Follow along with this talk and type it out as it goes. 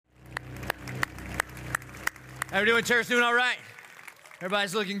How we doing, church? Doing all right?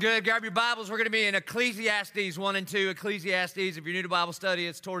 Everybody's looking good. Grab your Bibles. We're going to be in Ecclesiastes 1 and 2. Ecclesiastes, if you're new to Bible study,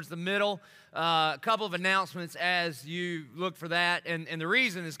 it's towards the middle. A couple of announcements as you look for that. And the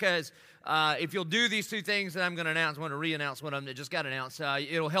reason is because if you'll do these two things that I'm going to announce, I'm going to re-announce one of them that just got announced.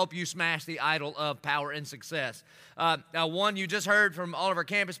 It'll help you smash the idol of power and success. One, you just heard from all of our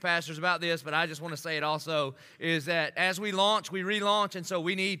campus pastors about this, but I just want to say it also, is that as we launch, we relaunch, and so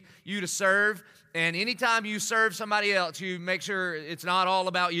we need you to serve. And anytime you serve somebody else, you make sure it's not all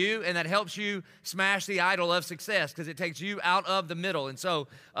about you, and that helps you smash the idol of success because it takes you out of the middle. And so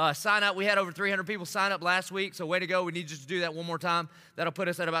sign up. We had over 300 people sign up last week, so way to go. We need you to do that one more time. That'll put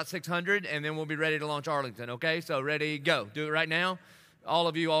us at about 600, and then we'll be ready to launch Arlington, okay? So ready, go. Do it right now. All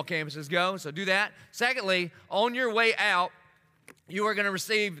of you, all campuses, go. So do that. Secondly, on your way out, you are going to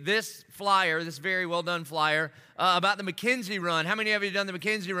receive this flyer, this very well-done flyer, about the McKinsey Run. How many of you have done the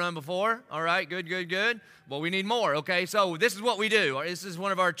McKinsey Run before? All right, good, good, good. Well, we need more, okay? So this is what we do. This is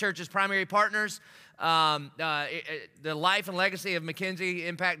one of our church's primary partners. The life and legacy of McKinsey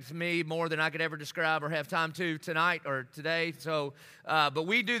impacted me more than I could ever describe or have time to tonight or today. So, but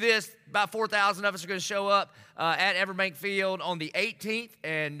we do this. About 4,000 of us are going to show up at Everbank Field on the 18th,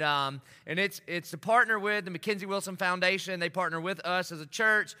 and it's to partner with the Mackenzie Wilson Foundation. They partner with us as a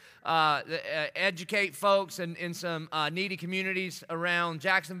church, educate folks in some needy communities around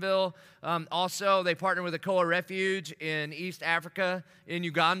Jacksonville. Also, they partner with Akoa Refuge in East Africa, in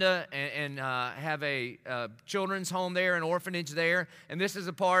Uganda, and have a children's home there, an orphanage there. And this is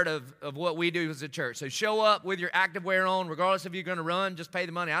a part of what we do as a church. So show up with your active wear on, regardless if you're going to run. Just pay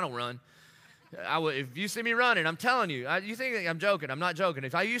the money. I don't run. If you see me running, I'm telling you, you think I'm joking. I'm not joking.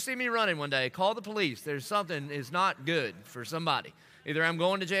 If you see me running one day, call the police. There's something is not good for somebody. Either I'm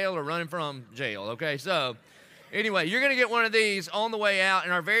going to jail or running from jail, okay? So anyway, you're going to get one of these on the way out.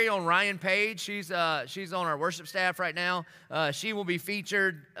 And our very own Ryan Page, she's on our worship staff right now. She will be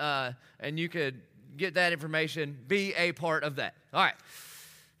featured, and you could get that information, be a part of that. All right.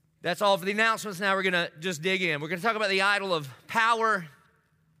 That's all for the announcements. Now we're going to just dig in. We're going to talk about the idol of power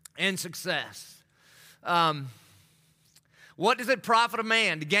and success. What does it profit a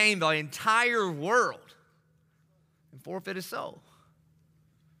man to gain the entire world and forfeit his soul?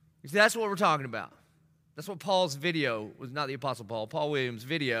 You see, that's what we're talking about. That's what Paul's video was, not the Apostle Paul, Paul Williams'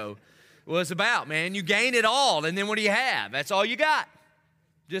 video was about, man. You gain it all, and then what do you have? That's all you got,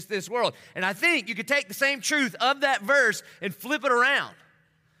 just this world. And I think you could take the same truth of that verse and flip it around.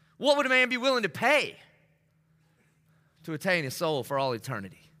 What would a man be willing to pay to attain his soul for all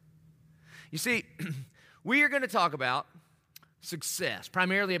eternity? You see, we are going to talk about success,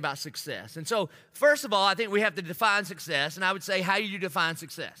 primarily about success. And so, first of all, I think we have to define success, and I would say, how do you define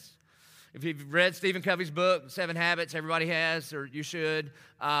success? If you've read Stephen Covey's book, 7 Habits, everybody has, or you should,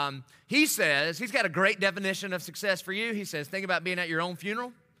 he says, he's got a great definition of success for you. He says, think about being at your own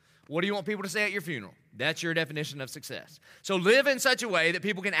funeral. What do you want people to say at your funeral? That's your definition of success. So live in such a way that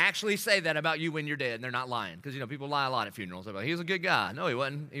people can actually say that about you when you're dead, and they're not lying. Because, people lie a lot at funerals. They're like, he was a good guy. No, he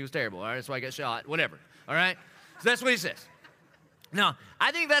wasn't. He was terrible. All right, that's why he got shot. Whatever. All right? So that's what he says. Now,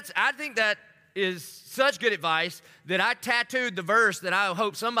 I think that is such good advice that I tattooed the verse that I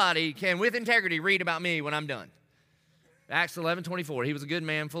hope somebody can, with integrity, read about me when I'm done. Acts 11:24. He was a good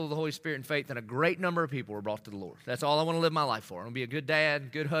man, full of the Holy Spirit and faith, and a great number of people were brought to the Lord. That's all I want to live my life for. I want to be a good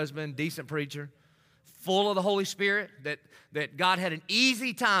dad, good husband, decent preacher, full of the Holy Spirit, that God had an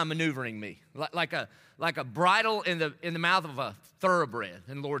easy time maneuvering me, like a bridle in the mouth of a thoroughbred.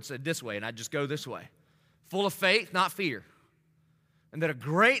 And the Lord said, this way, and I'd just go this way. Full of faith, not fear. And that a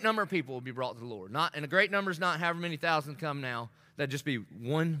great number of people will be brought to the Lord. And a great number is not however many thousand come now. That'd just be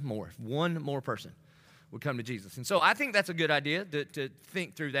one more person would come to Jesus. And so I think that's a good idea to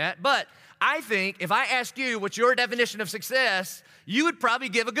think through that. But I think if I asked you what's your definition of success, you would probably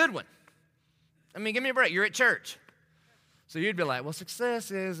give a good one. I mean, give me a break. You're at church. So you'd be like, well,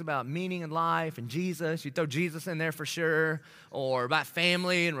 success is about meaning in life and Jesus. You'd throw Jesus in there for sure. Or about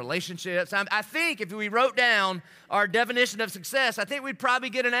family and relationships. I think if we wrote down our definition of success, I think we'd probably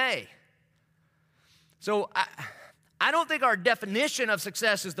get an A. So I don't think our definition of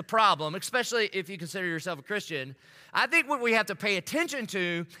success is the problem, especially if you consider yourself a Christian. I think what we have to pay attention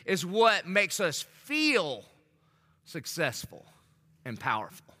to is what makes us feel successful and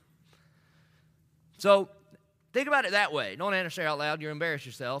powerful. So think about it that way. Don't answer out loud. You'll embarrass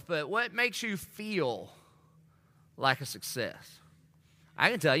yourself. But what makes you feel like a success? I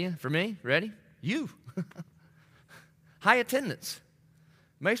can tell you, for me, ready? You. High attendance.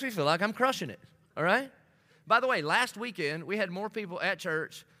 Makes me feel like I'm crushing it, all right? By the way, last weekend, we had more people at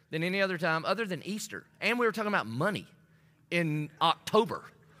church than any other time other than Easter. And we were talking about money in October.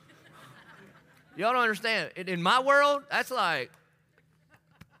 Y'all don't understand. In my world, that's like,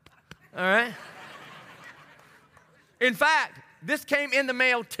 all right? In fact, this came in the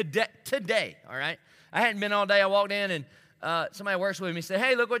mail today, all right? I hadn't been all day. I walked in, and somebody works with me said,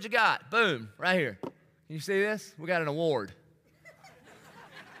 hey, look what you got. Boom, right here. Can you see this? We got an award.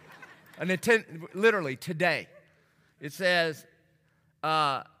 Literally today. It says,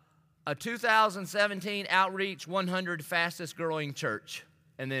 a 2017 Outreach 100 Fastest Growing Church.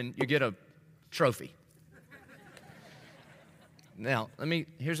 And then you get a trophy. Now,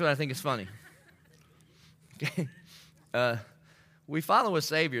 here's what I think is funny. Okay. We follow a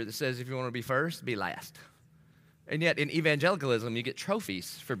Savior that says if you want to be first, be last. And yet in evangelicalism, you get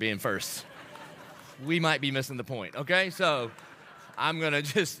trophies for being first. We might be missing the point, okay? So I'm going to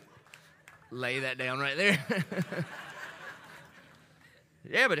just lay that down right there.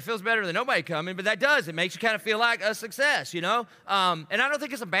 Yeah, but it feels better than nobody coming, but that does. It makes you kind of feel like a success, you know? And I don't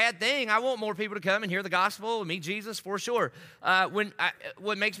think it's a bad thing. I want more people to come and hear the gospel and meet Jesus for sure.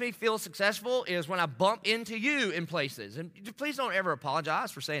 What makes me feel successful is when I bump into you in places. And please don't ever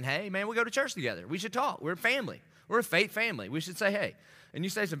apologize for saying, hey, man, we go to church together. We should talk. We're a family. We're a faith family. We should say, hey. And you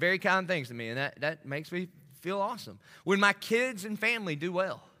say some very kind things to me, and that makes me feel awesome. When my kids and family do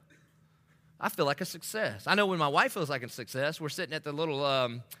well, I feel like a success. I know when my wife feels like a success, we're sitting at the little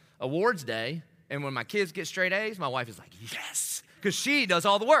awards day, and when my kids get straight A's, my wife is like, yes, because she does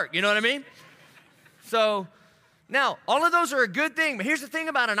all the work, you know what I mean? So now, all of those are a good thing, but here's the thing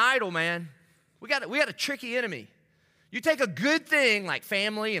about an idol, man. We got a tricky enemy. You take a good thing like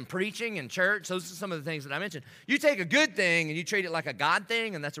family and preaching and church, those are some of the things that I mentioned. You take a good thing and you treat it like a God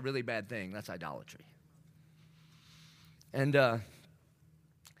thing, and that's a really bad thing. That's idolatry. And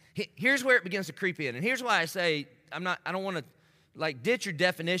here's where it begins to creep in. And here's why I say I don't want to like ditch your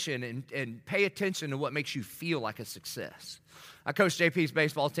definition and pay attention to what makes you feel like a success. I coach JP's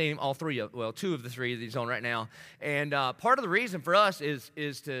baseball team, two of the three that he's on right now. And part of the reason for us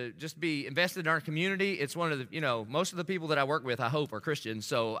is to just be invested in our community. It's one of the, most of the people that I work with, I hope, are Christians.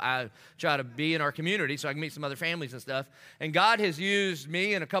 So I try to be in our community so I can meet some other families and stuff. And God has used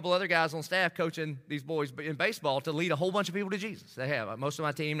me and a couple other guys on staff coaching these boys in baseball to lead a whole bunch of people to Jesus. They have. Most of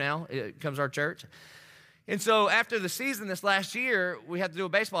my team now comes to our church. And so after the season this last year, we had to do a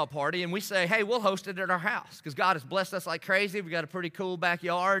baseball party, and we say, hey, we'll host it at our house because God has blessed us like crazy. We got a pretty cool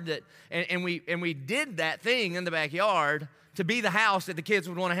backyard, and we did that thing in the backyard to be the house that the kids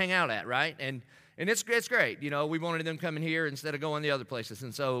would want to hang out at, right? And it's great. We wanted them coming here instead of going the other places,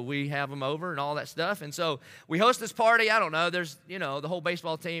 and so we have them over and all that stuff. And so we host this party. I don't know. There's, the whole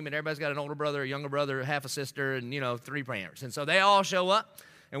baseball team, and everybody's got an older brother, a younger brother, half a sister, and, 3 parents. And so they all show up.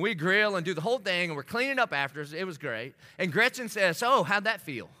 And we grill and do the whole thing, and we're cleaning up after us. It was great. And Gretchen says, oh, how'd that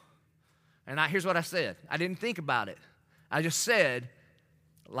feel? And here's what I said. I didn't think about it. I just said,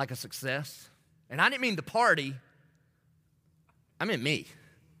 like a success. And I didn't mean the party. I meant me.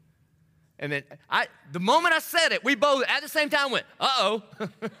 And then the moment I said it, we both at the same time went, uh-oh.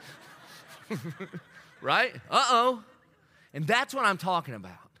 Right? Uh-oh. And that's what I'm talking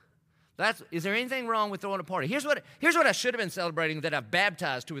about. Is there anything wrong with throwing a party? Here's what I should have been celebrating, that I've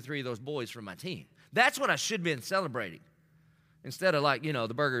baptized 2 or 3 of those boys from my team. That's what I should have been celebrating. Instead of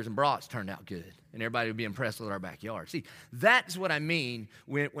the burgers and brats turned out good and everybody would be impressed with our backyard. See, that's what I mean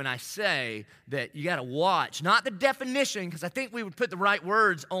when I say that you got to watch, not the definition, because I think we would put the right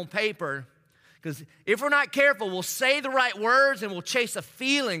words on paper, because if we're not careful, we'll say the right words and we'll chase a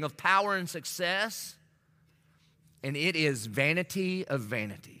feeling of power and success, and it is vanity of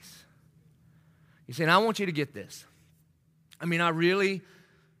vanities. You see, and I want you to get this. I've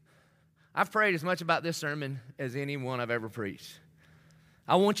prayed as much about this sermon as any one I've ever preached.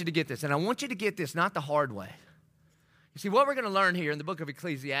 I want you to get this, and I want you to get this not the hard way. You see, what we're going to learn here in the book of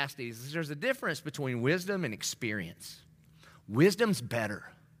Ecclesiastes is there's a difference between wisdom and experience. Wisdom's better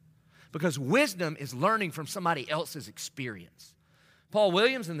because wisdom is learning from somebody else's experience. Paul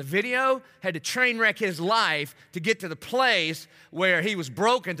Williams in the video had to train wreck his life to get to the place where he was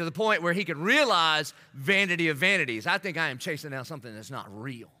broken to the point where he could realize vanity of vanities. I think I am chasing down something that's not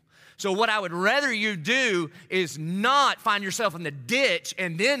real. So what I would rather you do is not find yourself in the ditch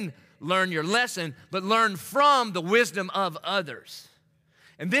and then learn your lesson, but learn from the wisdom of others.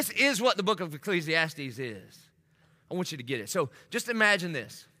 And this is what the book of Ecclesiastes is. I want you to get it. So just imagine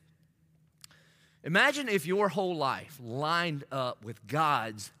this. Imagine if your whole life lined up with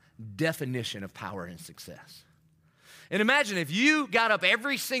God's definition of power and success. And imagine if you got up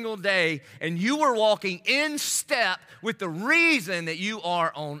every single day and you were walking in step with the reason that you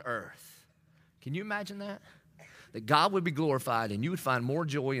are on earth. Can you imagine that? That God would be glorified and you would find more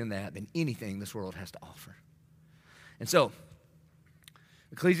joy in that than anything this world has to offer. And so,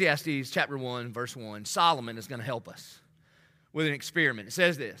 Ecclesiastes chapter 1, verse 1, Solomon is going to help us with an experiment. It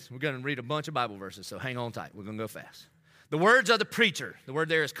says this. We're going to read a bunch of Bible verses, so hang on tight. We're going to go fast. The words of the preacher. The word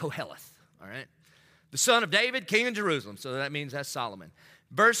there is Koheleth, all right? The son of David, king of Jerusalem. So that means that's Solomon.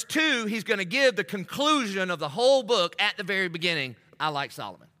 Verse 2, he's going to give the conclusion of the whole book at the very beginning. I like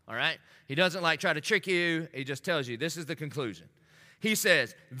Solomon, all right? He doesn't like try to trick you. He just tells you this is the conclusion. He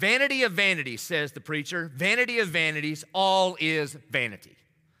says, vanity of vanities, says the preacher. Vanity of vanities, all is vanity.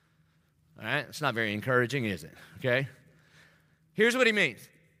 All right? It's not very encouraging, is it? Okay? Here's what he means.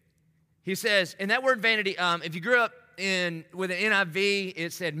 He says, and that word vanity, if you grew up with an NIV,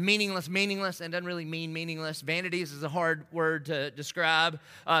 it said meaningless, meaningless, and doesn't really mean meaningless. Vanities is a hard word to describe.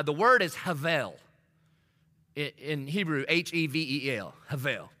 The word is havel. In Hebrew, H-E-V-E-L,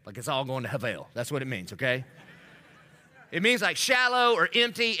 havel. Like it's all going to havel. That's what it means, okay? It means like shallow or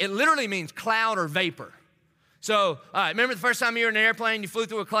empty. It literally means cloud or vapor. So, remember the first time you were in an airplane, you flew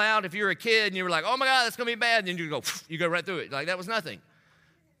through a cloud? If you were a kid and you were like, oh my God, that's going to be bad, and then you go right through it. Like that was nothing.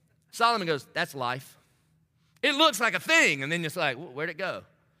 Solomon goes, that's life. It looks like a thing, and then it's like, where'd it go?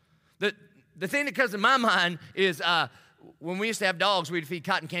 The thing that comes to my mind is when we used to have dogs, we'd feed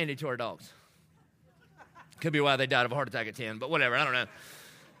cotton candy to our dogs. Could be why they died of a heart attack at 10, but whatever, I don't know.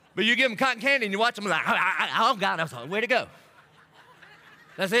 But you give them cotton candy, and you watch them like, oh God, where'd it go?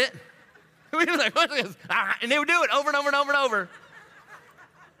 That's it? We were like, what's this? And they would do it over and over and over and over.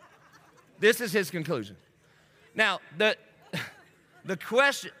 This is his conclusion. Now, the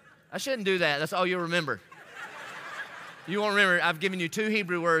question, I shouldn't do that. That's all you'll remember. You won't remember, I've given you 2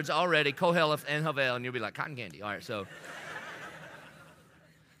 Hebrew words already, Koheleth and Havel, and you'll be like, cotton candy. All right, so.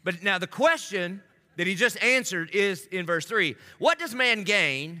 But now the question that he just answered is in verse 3. What does man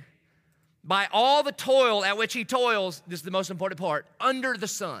gain by all the toil at which he toils, this is the most important part, under the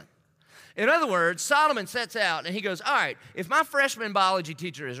sun? In other words, Solomon sets out and he goes, all right, if my freshman biology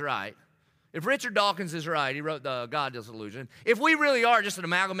teacher is right, if Richard Dawkins is right, he wrote the God Disillusion, if we really are just an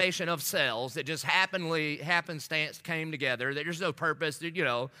amalgamation of cells that just happenstance came together, that there's no purpose,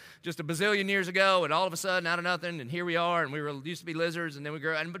 just a bazillion years ago and all of a sudden out of nothing and here we are and used to be lizards and then we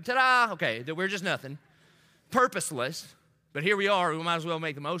grew and ta-da, okay, that we're just nothing, purposeless, but here we are, we might as well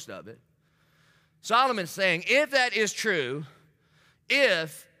make the most of it. Solomon's saying, if that is true,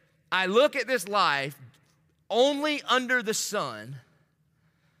 if I look at this life only under the sun,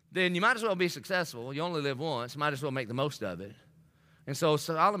 then you might as well be successful. You only live once. Might as well make the most of it. And so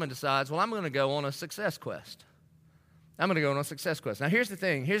Solomon decides, well, I'm going to go on a success quest. I'm going to go on a success quest. Now, here's the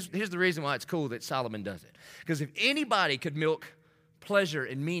thing. Here's the reason why it's cool that Solomon does it. Because if anybody could milk pleasure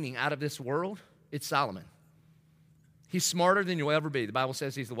and meaning out of this world, it's Solomon. He's smarter than you'll ever be. The Bible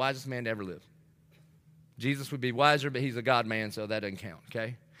says he's the wisest man to ever live. Jesus would be wiser, but he's a God man, so that doesn't count,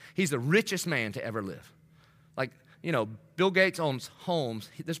 okay? He's the richest man to ever live. Like, Bill Gates owns homes.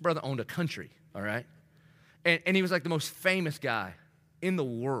 This brother owned a country, all right? And he was like the most famous guy in the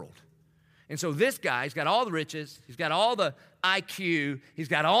world. And so this guy, he's got all the riches, he's got all the IQ, he's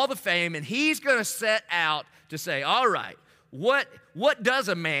got all the fame, and he's going to set out to say, all right, what does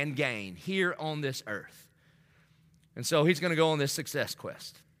a man gain here on this earth? And so he's going to go on this success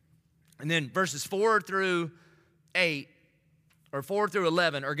quest. And then verses 4 through 8, or 4 through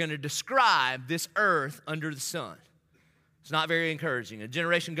 11, are going to describe this earth under the sun. It's not very encouraging. A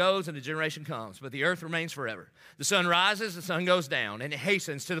generation goes and a generation comes, but the earth remains forever. The sun rises, the sun goes down, and it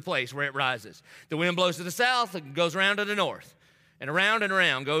hastens to the place where it rises. The wind blows to the south, it goes around to the north. And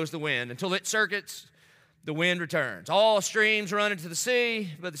around goes the wind. Until it circuits, the wind returns. All streams run into the sea,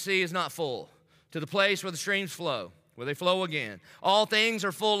 but the sea is not full. To the place where the streams flow, where they flow again. All things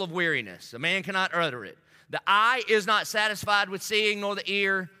are full of weariness. A man cannot utter it. The eye is not satisfied with seeing, nor the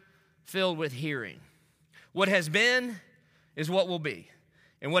ear filled with hearing. What has been is what will be,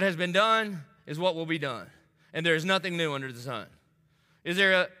 and what has been done is what will be done, and there is nothing new under the sun. Is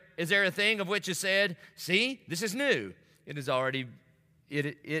there a thing of which is said, see, this is new? It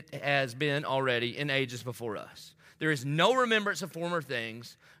has been already in ages before us. There is no remembrance of former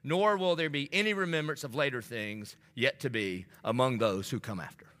things, nor will there be any remembrance of later things yet to be among those who come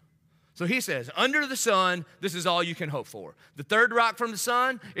after. So he says, under the sun, this is all you can hope for. The third rock from the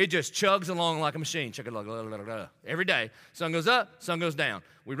sun, it just chugs along like a machine. Every day, sun goes up, sun goes down.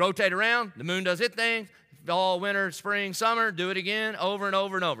 We rotate around, the moon does its thing, fall, winter, spring, summer, do it again, over and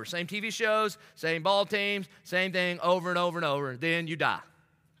over and over. Same TV shows, same ball teams, same thing, over and over and over. Then you die.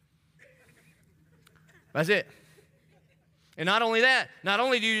 That's it. And not only that, not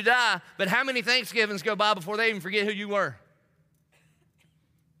only do you die, but how many Thanksgivings go by before they even forget who you were?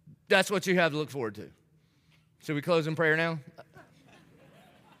 That's what you have to look forward to. Should we close in prayer now?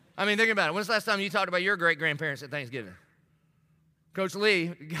 I mean, think about it. When's the last time you talked about your great-grandparents at Thanksgiving? Coach Lee,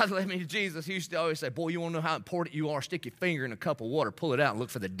 God led me to Jesus. He used to always say, boy, you want to know how important you are? Stick your finger in a cup of water, pull it out, and look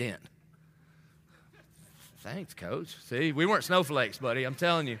for the dent. Thanks, Coach. See, we weren't snowflakes, buddy. I'm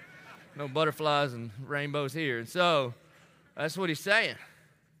telling you. No butterflies and rainbows here. And so that's what he's saying.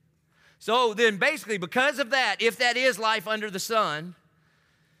 So then basically, because of that, if that is life under the sun,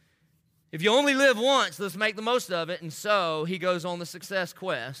 if you only live once, let's make the most of it. And so he goes on the success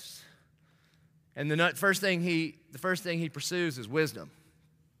quest. And the first thing he pursues is wisdom.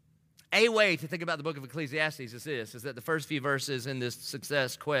 A way to think about the book of Ecclesiastes is this, is that the first few verses in this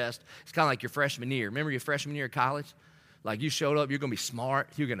success quest, it's kind of like your freshman year. Remember your freshman year of college? Like you showed up, you're going to be smart,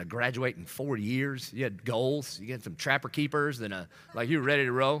 you're going to graduate in 4 years, you had goals, you had some trapper keepers, and like you were ready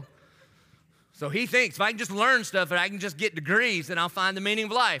to roll. So he thinks, if I can just learn stuff and I can just get degrees, then I'll find the meaning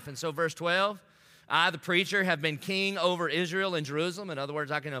of life. And so verse 12, I, the preacher, have been king over Israel and Jerusalem. In other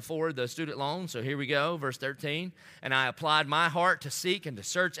words, I can afford the student loan. So here we go, verse 13. And I applied my heart to seek and to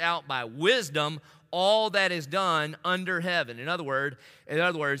search out by wisdom all that is done under heaven. In other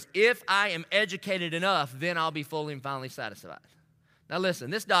words, if I am educated enough, then I'll be fully and finally satisfied. Now listen,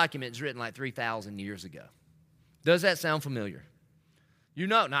 this document is written like 3,000 years ago. Does that sound familiar? You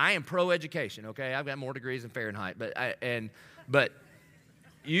know, now I am pro-education, okay? I've got more degrees than Fahrenheit, but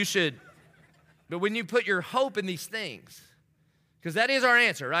you should... But when you put your hope in these things, because that is our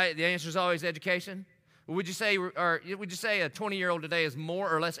answer, right? The answer is always education. Would you say a 20-year-old today is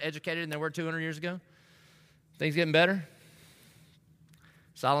more or less educated than they were 200 years ago? Things getting better?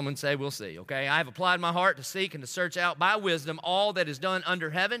 Solomon say, we'll see, okay? I have applied my heart to seek and to search out by wisdom all that is done under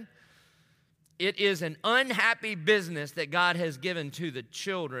heaven. It is an unhappy business that God has given to the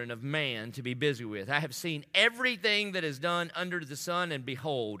children of man to be busy with. I have seen everything that is done under the sun, and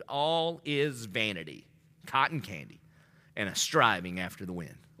behold, all is vanity, cotton candy, and a striving after the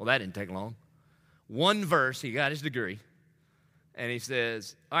wind. Well, that didn't take long. One verse, he got his degree, and he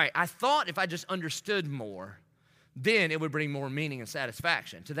says, all right, I thought if I just understood more, then it would bring more meaning and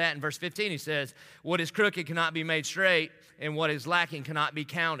satisfaction. To that, in verse 15, he says, what is crooked cannot be made straight, and what is lacking cannot be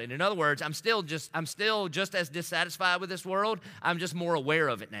counted. In other words, I'm still just as dissatisfied with this world. I'm just more aware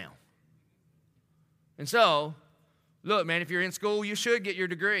of it now. And so, look, man, if you're in school, you should get your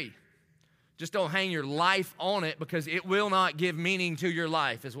degree. Just don't hang your life on it, because it will not give meaning to your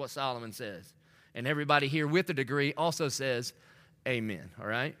life, is what Solomon says. And everybody here with a degree also says, amen, all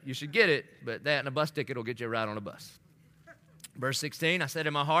right? You should get it, but that and a bus ticket will get you a ride on a bus. Verse 16, I said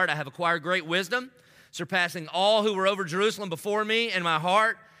in my heart, I have acquired great wisdom, surpassing all who were over Jerusalem before me, and my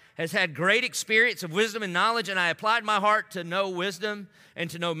heart has had great experience of wisdom and knowledge, and I applied my heart to know wisdom and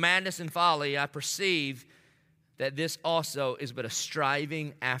to know madness and folly. I perceive that this also is but a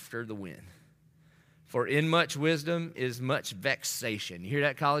striving after the wind. For in much wisdom is much vexation. You hear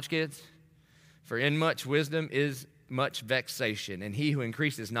that, college kids? For in much wisdom is much vexation, and he who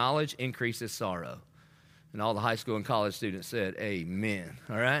increases knowledge increases sorrow. And all the high school and college students said, amen,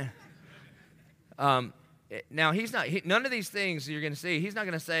 all right? Now, none of these things you're going to see, he's not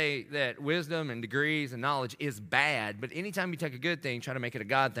going to say that wisdom and degrees and knowledge is bad, but anytime you take a good thing, try to make it a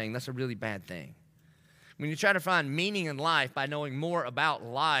God thing, that's a really bad thing. When you try to find meaning in life by knowing more about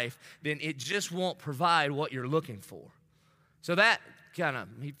life, then it just won't provide what you're looking for. So that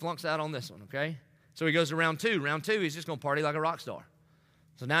he flunks out on this one, okay? So he goes to round two. Round two, he's just going to party like a rock star.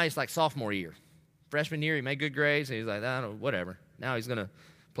 So now he's like sophomore year. Freshman year, he made good grades, and he's like, I don't know, whatever. Now he's going to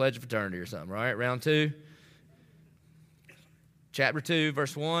pledge a fraternity or something, right? Round two. Chapter 2,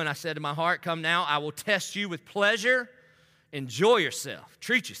 verse 1, I said to my heart, come now, I will test you with pleasure. Enjoy yourself.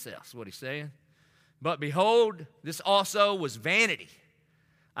 Treat yourself, is what he's saying. But behold, this also was vanity.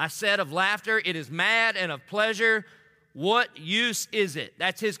 I said of laughter, it is mad, and of pleasure, what use is it?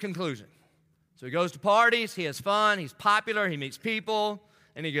 That's his conclusion. So he goes to parties, he has fun, he's popular, he meets people,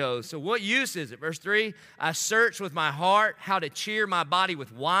 and he goes, so what use is it? Verse 3, I searched with my heart how to cheer my body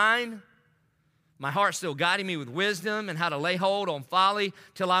with wine. My heart still guiding me with wisdom, and how to lay hold on folly,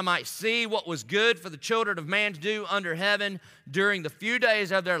 till I might see what was good for the children of man to do under heaven during the few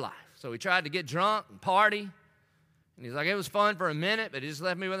days of their life. So he tried to get drunk and party, and he's like, it was fun for a minute, but it just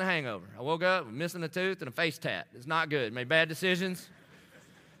left me with a hangover. I woke up with missing a tooth and a face tat. It's not good. Made bad decisions.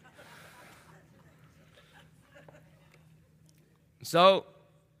 So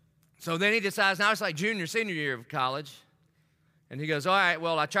then he decides, now it's like junior, senior year of college. And he goes, all right,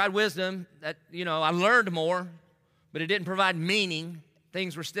 well, I tried wisdom. I learned more, but it didn't provide meaning.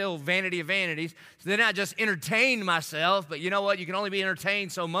 Things were still vanity of vanities. So then I just entertained myself. But you know what? You can only be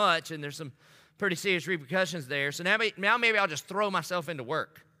entertained so much, and there's some pretty serious repercussions there. So now maybe I'll just throw myself into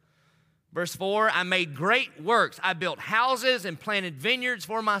work. Verse 4, I made great works. I built houses and planted vineyards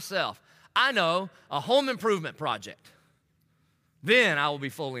for myself. I know, a home improvement project. Then I will be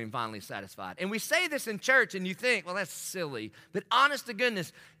fully and finally satisfied. And we say this in church, and you think, well, that's silly. But honest to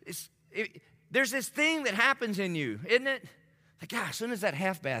goodness, there's this thing that happens in you, isn't it? Like, God, as soon as that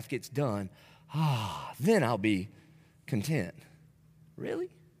half bath gets done, then I'll be content. Really?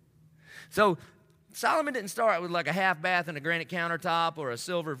 So Solomon didn't start with like a half bath and a granite countertop or a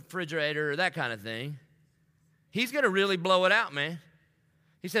silver refrigerator or that kind of thing. He's going to really blow it out, man.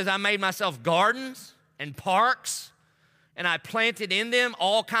 He says, I made myself gardens and parks, and I planted in them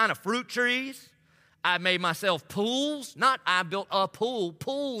all kind of fruit trees. I made myself pools. Not I built a pool,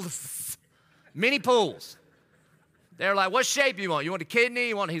 pools, many pools. They're like, what shape you want? You want a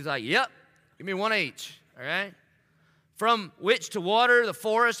kidney? He's like, yep, give me one each, all right? From which to water the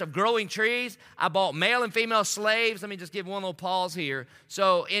forest of growing trees. I bought male and female slaves. Let me just give one little pause here.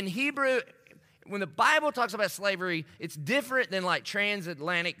 So in Hebrew, when the Bible talks about slavery, it's different than like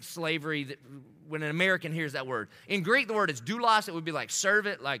transatlantic slavery when an American hears that word. In Greek, the word is doulos. It would be like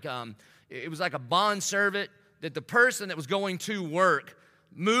servant, like it was like a bond servant that the person that was going to work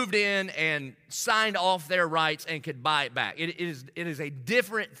moved in and signed off their rights and could buy it back. It is a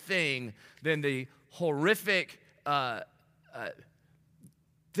different thing than the horrific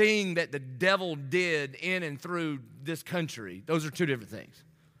thing that the devil did in and through this country. Those are two different things,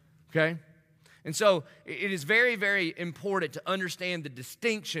 okay? And so it is very, very important to understand the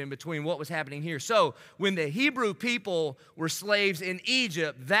distinction between what was happening here. So when the Hebrew people were slaves in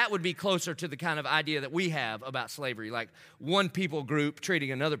Egypt, that would be closer to the kind of idea that we have about slavery, like one people group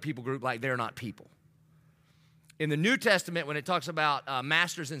treating another people group like they're not people. In the New Testament, when it talks about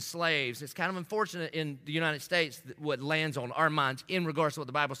masters and slaves, it's kind of unfortunate in the United States what lands on our minds in regards to what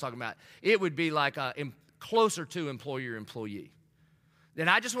the Bible's talking about. It would be like closer to employer-employee. And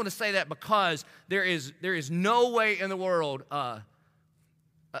I just want to say that because there is no way in the world a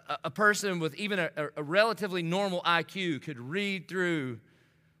person with even a relatively normal IQ could read through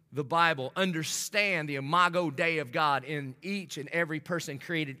the Bible, understand the imago Dei of God in each and every person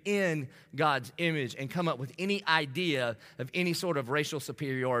created in God's image, and come up with any idea of any sort of racial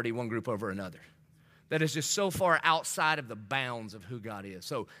superiority one group over another. That is just so far outside of the bounds of who God is.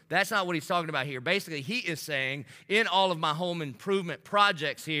 So that's not what he's talking about here. Basically, he is saying, in all of my home improvement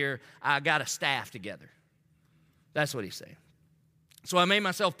projects here, I got a staff together. That's what he's saying. So I made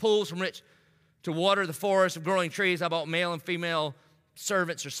myself pools from which to water the forest of growing trees. I bought male and female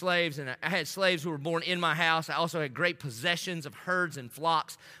servants or slaves, and I had slaves who were born in my house. I also had great possessions of herds and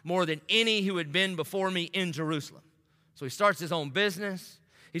flocks, more than any who had been before me in Jerusalem. So he starts his own business.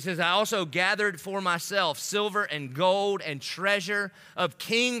 He says, I also gathered for myself silver and gold and treasure of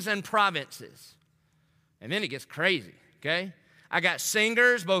kings and provinces. And then it gets crazy, okay? I got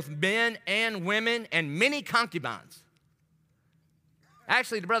singers, both men and women, and many concubines.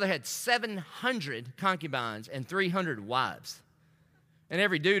 Actually, the brother had 700 concubines and 300 wives. And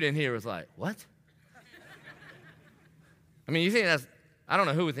every dude in here was like, what? I mean, you think that's, I don't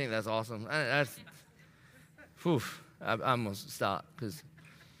know who would think that's awesome. I'm going to stop because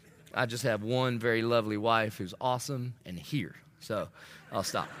I just have one very lovely wife who's awesome and here. So I'll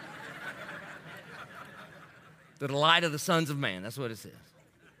stop. The delight of the sons of man, that's what it says.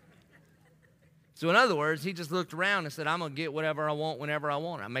 So in other words, he just looked around and said, I'm going to get whatever I want whenever I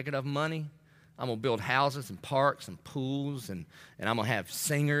want. I make enough money. I'm going to build houses and parks and pools, and I'm going to have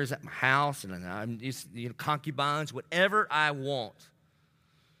singers at my house, and I'm just, concubines, whatever I want.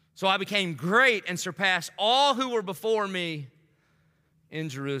 So I became great and surpassed all who were before me in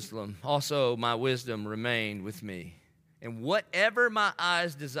Jerusalem. Also, my wisdom remained with me. And whatever my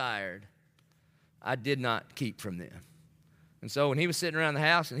eyes desired, I did not keep from them. And so when he was sitting around the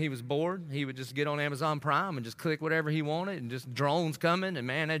house and he was bored, he would just get on Amazon Prime and just click whatever he wanted, and just drones coming, and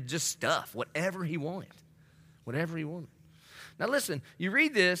man, that's just stuff, whatever he wanted. Whatever he wanted. Now listen, you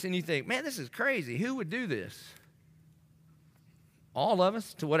read this and you think, man, this is crazy. Who would do this? All of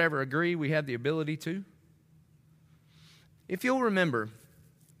us, to whatever degree we have the ability to. If you'll remember,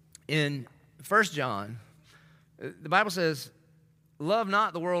 in 1 John, the Bible says, love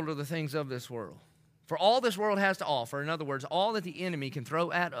not the world or the things of this world. For all this world has to offer, in other words, all that the enemy can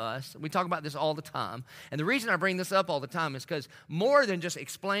throw at us, we talk about this all the time. And the reason I bring this up all the time is because more than just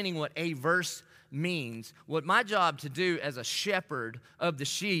explaining what a verse means, what my job to do as a shepherd of the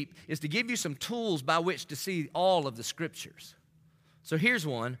sheep is to give you some tools by which to see all of the scriptures. So here's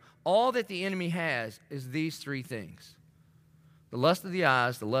one. All that the enemy has is these three things: the lust of the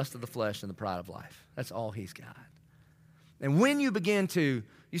eyes, the lust of the flesh, and the pride of life. That's all he's got. And when you begin to,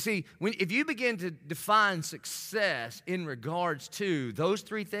 you see, if you begin to define success in regards to those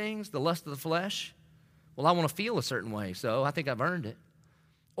three things, the lust of the flesh, well, I want to feel a certain way, so I think I've earned it.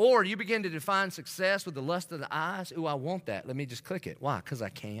 Or you begin to define success with the lust of the eyes. Ooh, I want that. Let me just click it. Why? Because I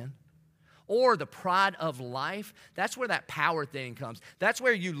can. Or the pride of life. That's where that power thing comes. That's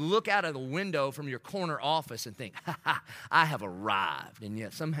where you look out of the window from your corner office and think, ha ha, I have arrived. And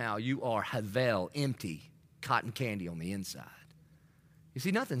yet somehow you are Havel, empty, cotton candy on the inside. You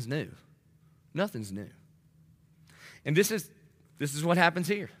see, nothing's new. Nothing's new. And this is what happens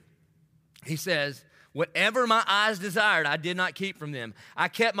here. He says, whatever my eyes desired, I did not keep from them. I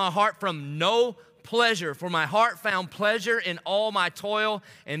kept my heart from no pleasure, for my heart found pleasure in all my toil,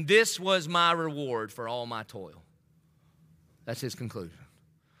 and this was my reward for all my toil. That's his conclusion.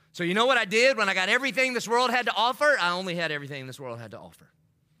 So you know what I did when I got everything this world had to offer? I only had everything this world had to offer.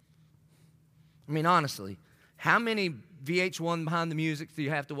 I mean, honestly, how many VH1 Behind the Music do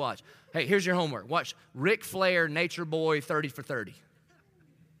you have to watch? Hey, here's your homework. Watch Ric Flair, Nature Boy, 30 for 30.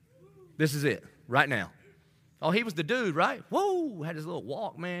 This is it, right now. Oh, he was the dude, right? Whoa, had his little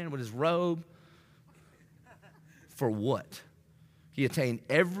Walkman with his robe. For what? He attained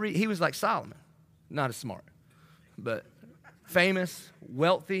he was like Solomon, not as smart, but famous,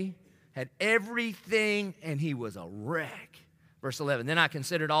 wealthy, had everything, and he was a wreck. Verse 11, then I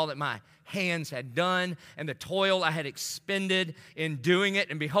considered all that my hands had done and the toil I had expended in doing it,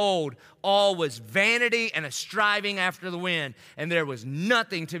 and behold, all was vanity and a striving after the wind, and there was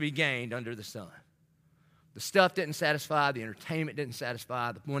nothing to be gained under the sun. The stuff didn't satisfy, the entertainment didn't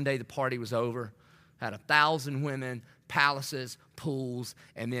satisfy. One day the party was over. Had 1,000 women, palaces, pools,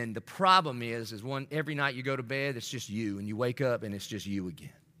 and then the problem is every night you go to bed, it's just you, and you wake up and it's just you again.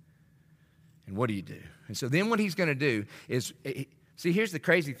 And what do you do? And so then what he's going to do is, see, here's the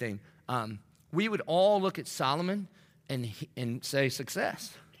crazy thing. We would all look at Solomon and say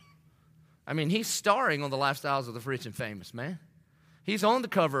success. I mean, he's starring on the lifestyles of the rich and famous, man. He's on the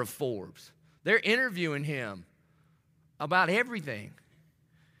cover of Forbes. They're interviewing him about everything.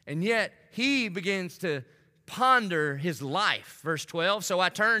 And yet, he begins to ponder his life. Verse 12, so I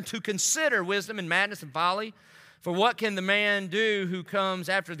turned to consider wisdom and madness and folly. For what can the man do who comes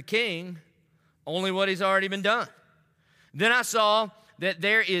after the king? Only what he's already been done. Then I saw that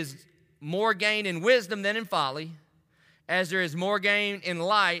there is more gain in wisdom than in folly, as there is more gain in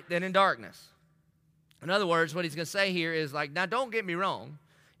light than in darkness. In other words, what he's going to say here is like, now don't get me wrong.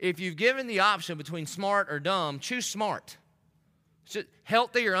 If you've given the option between smart or dumb, choose smart.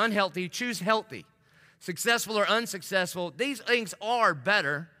 Healthy or unhealthy, choose healthy. Successful or unsuccessful, these things are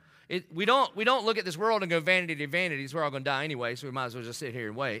better. We don't look at this world and go vanity to vanities. We're all going to die anyway, so we might as well just sit here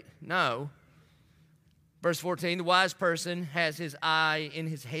and wait. No. Verse 14, the wise person has his eye in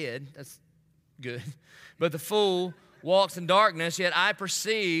his head. That's good. But the fool walks in darkness, yet I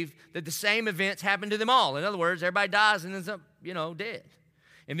perceive that the same events happen to them all. In other words, everybody dies and ends up, dead.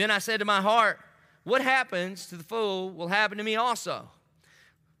 And then I said to my heart, what happens to the fool will happen to me also.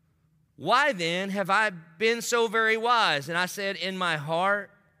 Why then have I been so very wise? And I said in my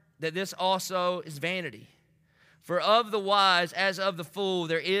heart that this also is vanity. For of the wise as of the fool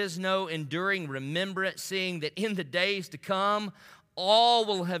there is no enduring remembrance, seeing that in the days to come all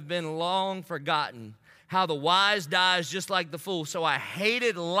will have been long forgotten. How the wise dies just like the fool. So I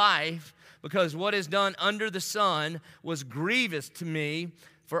hated life because what is done under the sun was grievous to me.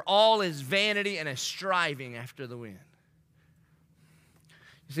 For all is vanity and a striving after the wind.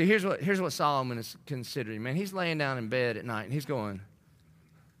 You see, here's what Solomon is considering, man. He's laying down in bed at night and he's going,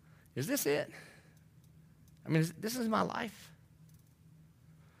 is this it? I mean, this is my life.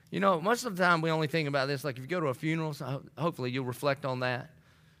 Most of the time we only think about this, like if you go to a funeral, so hopefully you'll reflect on that.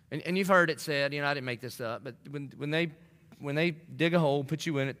 And you've heard it said, I didn't make this up, but when they dig a hole, put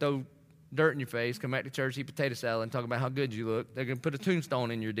you in it, throw dirt in your face, come back to church, eat potato salad, and talk about how good you look. They're going to put a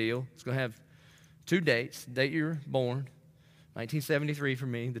tombstone in your deal. It's going to have 2 dates, the date you were born, 1973 for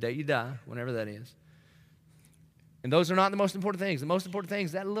me, the date you die, whenever that is. And those are not the most important things. The most important thing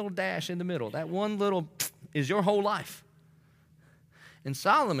is that little dash in the middle. That one little is your whole life. And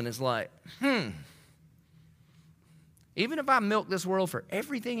Solomon is like, even if I milk this world for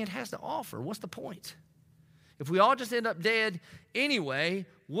everything it has to offer, what's the point? If we all just end up dead anyway,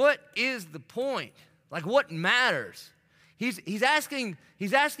 what is the point? Like, what matters? He's asking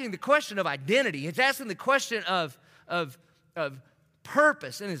the question of identity. He's asking the question of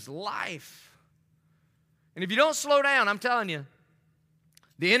purpose in his life. And if you don't slow down, I'm telling you,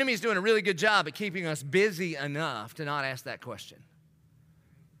 the enemy's doing a really good job at keeping us busy enough to not ask that question.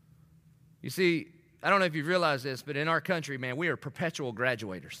 You see, I don't know if you've realized this, but in our country, man, we are perpetual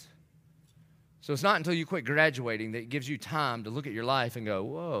graduators. So it's not until you quit graduating that it gives you time to look at your life and go,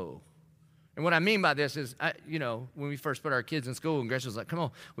 whoa. And what I mean by this is, when we first put our kids in school and Gretchen was like, come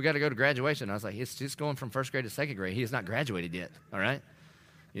on, we got to go to graduation. I was like, it's just going from first grade to second grade. He has not graduated yet, all right?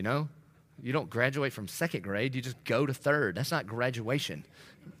 You know, you don't graduate from second grade. You just go to third. That's not graduation,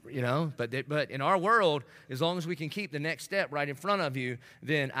 you know. But in our world, as long as we can keep the next step right in front of you,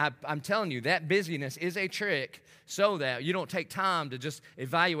 then I'm telling you, that busyness is a trick so that you don't take time to just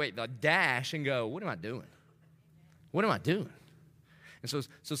evaluate the dash and go, what am I doing? What am I doing? And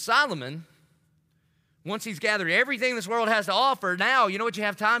so Solomon, once he's gathered everything this world has to offer, now, you know what you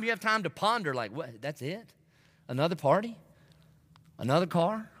have time? You have time to ponder, like, what? That's it? Another party? Another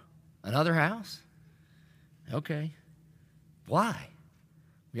car? Another house? Okay. Why?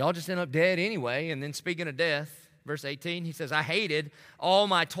 We all just end up dead anyway. And then speaking of death, verse 18, he says, I hated all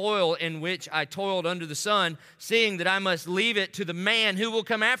my toil in which I toiled under the sun, seeing that I must leave it to the man who will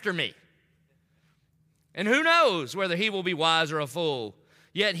come after me. And who knows whether he will be wise or a fool?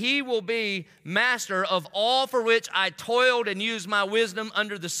 Yet he will be master of all for which I toiled and used my wisdom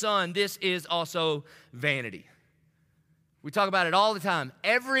under the sun. This is also vanity. We talk about it all the time.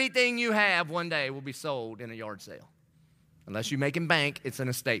 Everything you have one day will be sold in a yard sale. Unless you're making bank, it's an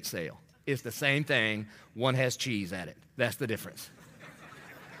estate sale. It's the same thing. One has cheese at it. That's the difference.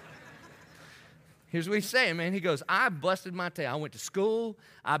 Here's what he's saying, man. He goes, I busted my tail. I went to school.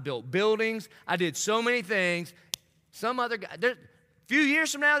 I built buildings. I did so many things. Some other guy, a few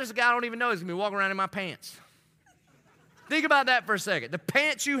years from now, there's a guy I don't even know who's going to be walking around in my pants. Think about that for a second. The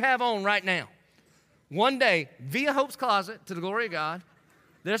pants you have on right now. One day, via Hope's Closet, to the glory of God,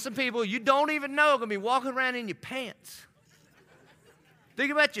 there's some people you don't even know going to be walking around in your pants.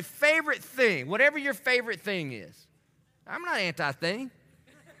 Think about your favorite thing, whatever your favorite thing is. I'm not anti-thing.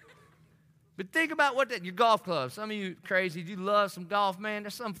 But think about your golf clubs. Some of you crazy, you love some golf, man.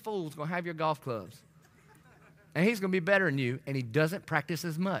 There's some fool's going to have your golf clubs. And he's going to be better than you, and he doesn't practice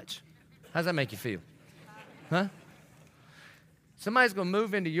as much. How does that make you feel? Huh? Somebody's going to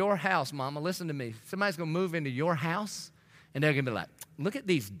move into your house, Mama. Listen to me. Somebody's going to move into your house, and they're going to be like, look at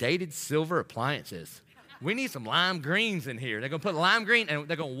these dated silver appliances. We need some lime greens in here. They're going to put lime green, and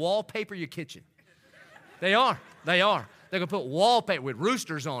they're going to wallpaper your kitchen. They are. They are. They're going to put wallpaper with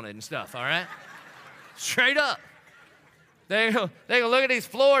roosters on it and stuff, all right? Straight up. They're going to look at these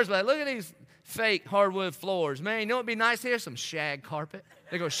floors, like, look at these fake hardwood floors. Man, you know what would be nice here? Some shag carpet.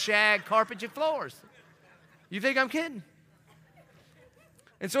 They're going to shag carpet your floors. You think I'm kidding?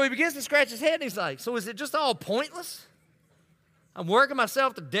 And so he begins to scratch his head, and he's like, so is it just all pointless? I'm working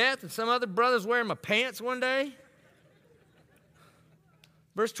myself to death, and some other brother's wearing my pants one day?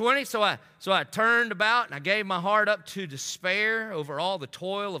 Verse 20, so I turned about and I gave my heart up to despair over all the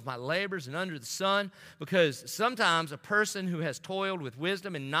toil of my labors and under the sun, because sometimes a person who has toiled with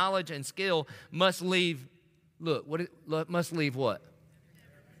wisdom and knowledge and skill must leave, must leave what?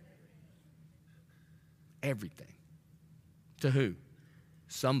 Everything. To who?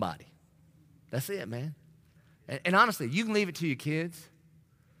 Somebody. That's it, man. And honestly, you can leave it to your kids,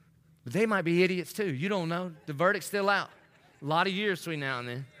 but they might be idiots too. You don't know. The verdict's still out. A lot of years between now and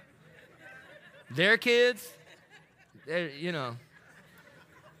then. Their kids, you know.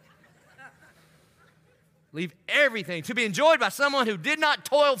 Leave everything to be enjoyed by someone who did not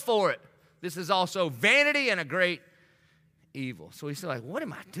toil for it. This is also vanity and a great evil. So he's like, what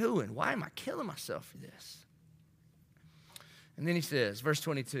am I doing? Why am I killing myself for this? And then he says, verse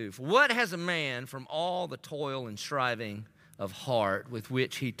 22, for what has a man from all the toil and striving of heart with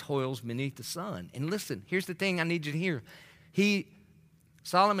which he toils beneath the sun? And listen, here's the thing I need you to hear.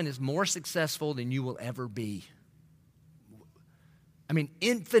 Solomon is more successful than you will ever be. I mean,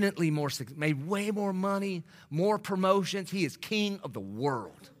 infinitely more successful, made way more money, more promotions. He is king of the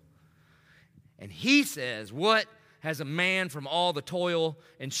world. And he says, what has a man from all the toil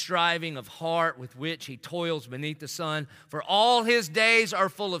and striving of heart with which he toils beneath the sun? For all his days are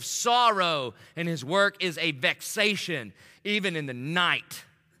full of sorrow, and his work is a vexation. Even in the night,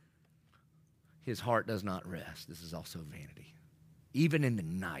 his heart does not rest. This is also vanity. Even in the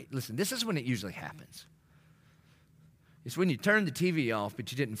night. Listen, this is when it usually happens. It's when you turn the TV off,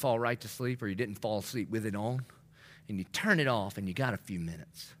 but you didn't fall right to sleep, or you didn't fall asleep with it on, and you turn it off, and you got a few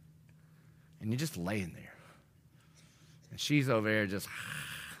minutes, and you're just laying there. And she's over there just,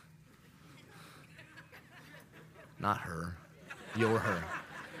 not her, you're her.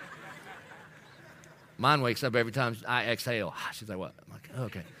 Mine wakes up every time I exhale. She's like, what? I'm like, oh,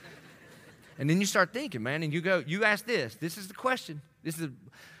 okay. And then you start thinking, man, and you ask this. This is the question. This is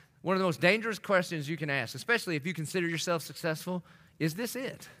one of the most dangerous questions you can ask, especially if you consider yourself successful. Is this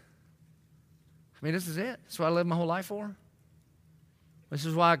it? I mean, this is it. That's what I lived my whole life for. This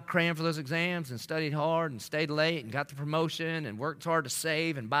is why I crammed for those exams and studied hard and stayed late and got the promotion and worked hard to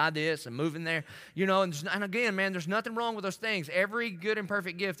save and buy this and move in there. You know, and again, man, there's nothing wrong with those things. Every good and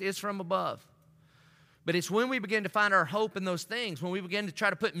perfect gift is from above. But it's when we begin to find our hope in those things, when we begin to try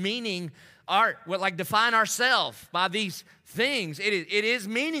to put meaning, define ourselves by these things, it is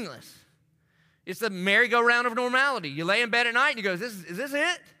meaningless. It's the merry-go-round of normality. You lay in bed at night and you go, is this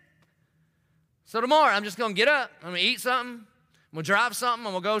it? So tomorrow I'm just going to get up, I'm going to eat something, I'm going to drive something,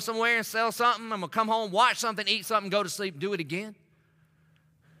 I'm going to go somewhere and sell something, I'm going to come home, watch something, eat something, go to sleep, do it again.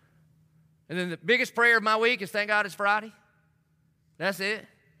 And then the biggest prayer of my week is thank God it's Friday. That's it.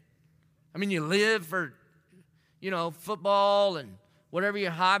 I mean, you live for, football and whatever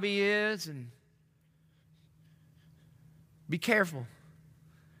your hobby is, and be careful.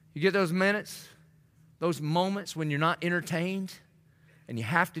 You get those minutes, those moments when you're not entertained, and you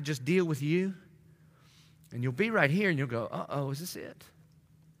have to just deal with you, and you'll be right here, and you'll go, uh-oh, is this it?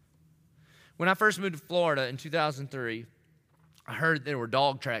 When I first moved to Florida in 2003, I heard there were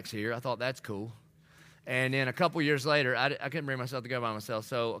dog tracks here. I thought that's cool. And then a couple years later, I couldn't bring myself to go by myself.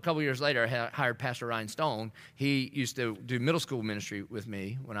 So a couple years later, I hired Pastor Ryan Stone. He used to do middle school ministry with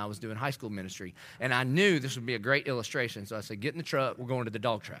me when I was doing high school ministry. And I knew this would be a great illustration. So I said, get in the truck. We're going to the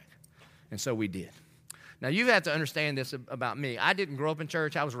dog track. And so we did. Now, you have to understand this about me. I didn't grow up in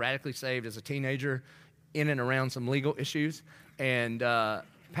church. I was radically saved as a teenager in and around some legal issues. And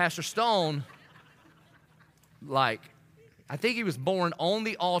Pastor Stone, I think he was born on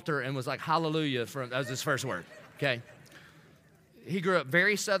the altar and was like, hallelujah, that was his first word, okay? He grew up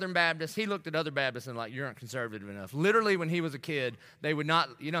very Southern Baptist. He looked at other Baptists and like, you aren't conservative enough. Literally, when he was a kid, they would not,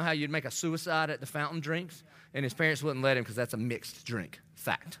 you know how you'd make a suicide at the fountain drinks? And his parents wouldn't let him because that's a mixed drink.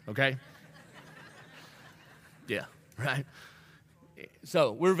 Fact, okay? Yeah, right?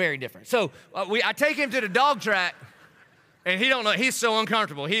 So we're very different. So I take him to the dog track. And he don't know, he's so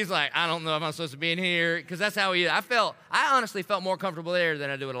uncomfortable. He's like, I don't know if I'm supposed to be in here, because that's how he is. I honestly felt more comfortable there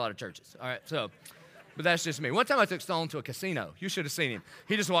than I do at a lot of churches. All right, but that's just me. One time I took Stone to a casino. You should have seen him.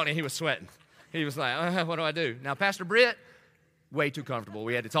 He just walked in, he was sweating. He was like, what do I do? Now, Pastor Britt, way too comfortable.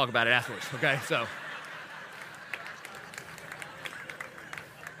 We had to talk about it afterwards, okay? So,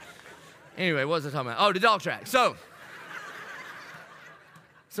 anyway, what was I talking about? Oh, the dog track.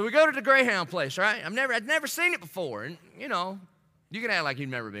 So we go to the Greyhound place, right? I'd never seen it before. And, you can act like you've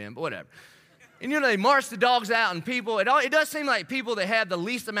never been, but whatever. And, they march the dogs out, and people, it does seem like people that have the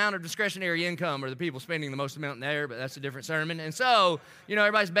least amount of discretionary income are the people spending the most amount there, but that's a different sermon. And so,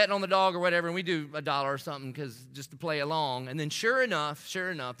 everybody's betting on the dog or whatever, and we do $1 or something just to play along. And then sure enough,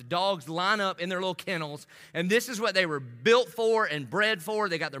 the dogs line up in their little kennels, and this is what they were built for and bred for.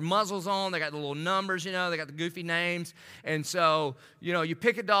 They got their muzzles on, they got the little numbers, they got the goofy names. And so, you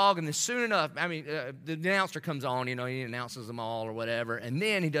pick a dog, and then soon enough, the announcer comes on, he announces them all or whatever, and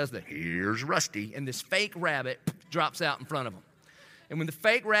then he does here's Rusty. And this fake rabbit drops out in front of him. And when the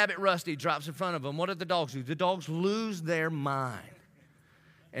fake rabbit Rusty drops in front of them, what do the dogs do? The dogs lose their mind.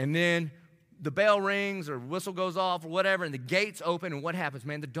 And then the bell rings or whistle goes off or whatever, and the gates open, and what happens,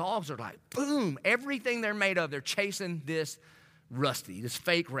 man? The dogs are like, boom, everything they're made of, they're chasing this Rusty, this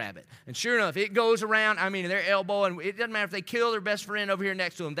fake rabbit. And sure enough, it goes around, their elbow, and it doesn't matter if they kill their best friend over here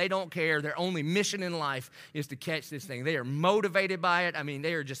next to them. They don't care. Their only mission in life is to catch this thing. They are motivated by it.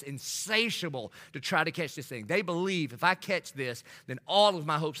 They are just insatiable to try to catch this thing. They believe if I catch this, then all of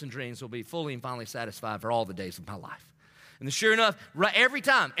my hopes and dreams will be fully and finally satisfied for all the days of my life. And then sure enough, every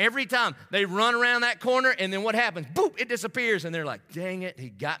time, they run around that corner, and then what happens? Boop, it disappears, and they're like, dang it, he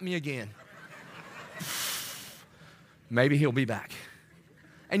got me again. Maybe he'll be back.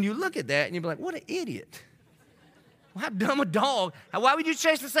 And you look at that and you'll be like, what an idiot. Well, how dumb a dog. Why would you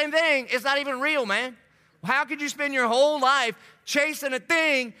chase the same thing? It's not even real, man. How could you spend your whole life chasing a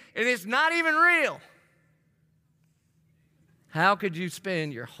thing and it's not even real? How could you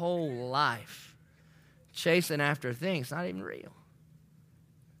spend your whole life chasing after a thing? It's not even real.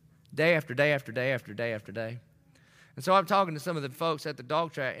 Day after day after day after day after day. And so I'm talking to some of the folks at the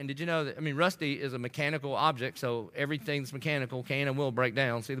dog track, and did you know that, Rusty is a mechanical object, so everything that's mechanical can and will break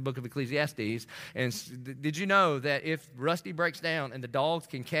down. See the book of Ecclesiastes. And did you know that if Rusty breaks down and the dogs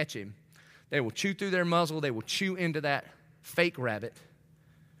can catch him, they will chew through their muzzle, they will chew into that fake rabbit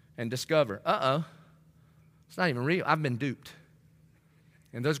and discover, it's not even real. I've been duped.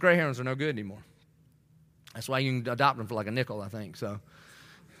 And those greyhounds are no good anymore. That's why you can adopt them for like a nickel, I think. So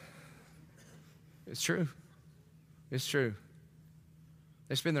it's true. It's true.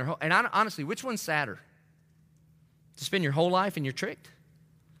 They spend their whole, and honestly, which one's sadder? To spend your whole life and you're tricked?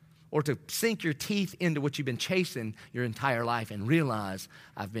 Or to sink your teeth into what you've been chasing your entire life and realize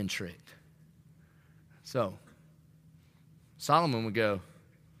I've been tricked? So, Solomon would go,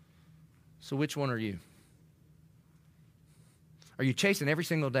 so which one are you? Are you chasing every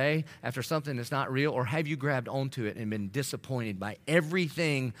single day after something that's not real, or have you grabbed onto it and been disappointed by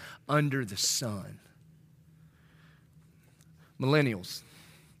everything under the sun? Millennials.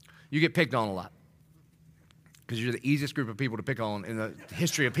 You get picked on a lot because you're the easiest group of people to pick on in the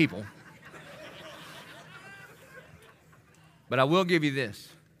history of people. But I will give you this.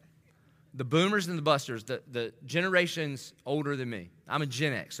 The boomers and the busters, the generations older than me, I'm a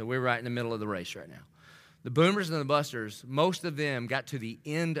Gen X, so we're right in the middle of the race right now. The boomers and the busters, most of them got to the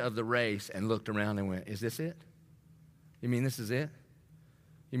end of the race and looked around and went, is this it? You mean this is it?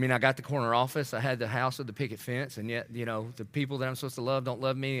 You mean I got the corner office, I had the house with the picket fence, and yet, the people that I'm supposed to love don't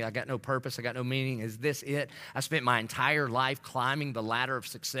love me, I got no purpose, I got no meaning, is this it? I spent my entire life climbing the ladder of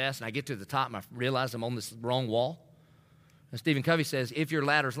success, and I get to the top and I realize I'm on this wrong wall. And Stephen Covey says, if your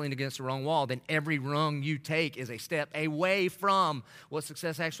ladder's leaned against the wrong wall, then every rung you take is a step away from what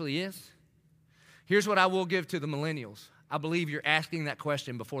success actually is. Here's what I will give to the millennials. I believe you're asking that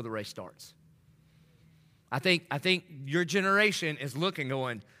question before the race starts. I think your generation is looking,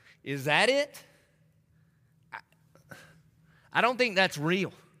 going, is that it? I don't think that's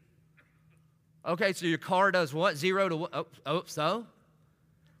real. Okay, so your car does what? 0 to what? So?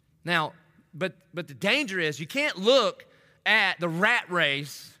 Now, but the danger is you can't look at the rat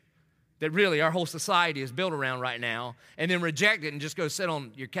race that really our whole society is built around right now and then reject it and just go sit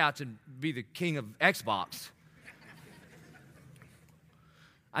on your couch and be the king of Xbox.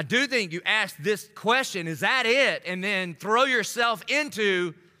 I do think you ask this question, is that it? And then throw yourself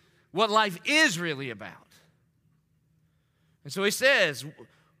into what life is really about. And so he says,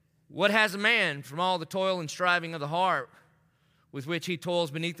 what has a man from all the toil and striving of the heart with which he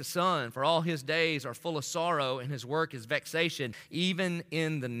toils beneath the sun? For all his days are full of sorrow, and his work is vexation. Even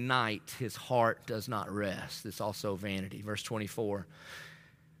in the night his heart does not rest. It's also vanity. Verse 24,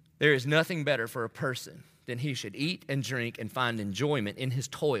 there is nothing better for a person than he should eat and drink and find enjoyment in his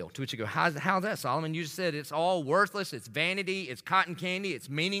toil. To which you go, how's that, Solomon? You just said it's all worthless, it's vanity, it's cotton candy, it's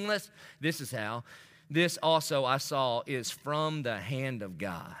meaningless. This is how. This also I saw is from the hand of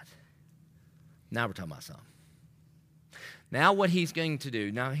God. Now we're talking about something. Now what he's going to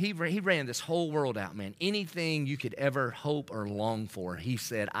do, now he ran this whole world out, man. Anything you could ever hope or long for, he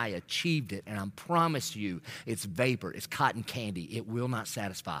said, I achieved it, and I promise you it's vapor, it's cotton candy. It will not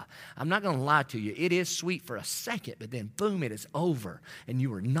satisfy. I'm not going to lie to you. It is sweet for a second, but then boom, it is over, and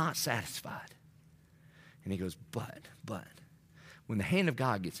you are not satisfied. And he goes, but, when the hand of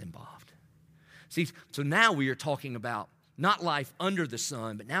God gets involved. See, so now we are talking about not life under the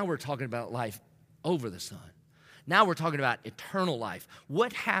sun, but now we're talking about life over the sun. Now we're talking about eternal life.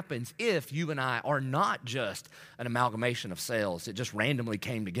 What happens if you and I are not just an amalgamation of cells that just randomly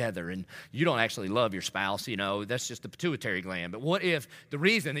came together and you don't actually love your spouse, that's just the pituitary gland. But what if the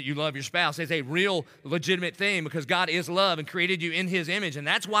reason that you love your spouse is a real legitimate thing because God is love and created you in his image, and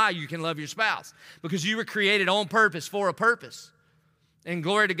that's why you can love your spouse, because you were created on purpose for a purpose. And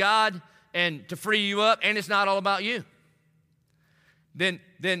glory to God, and to free you up, and it's not all about you. Then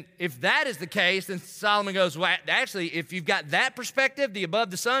if that is the case, then Solomon goes, well, actually, if you've got that perspective, the above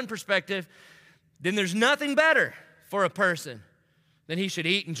the sun perspective, then there's nothing better for a person than he should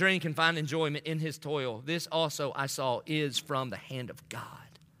eat and drink and find enjoyment in his toil. This also I saw is from the hand of God.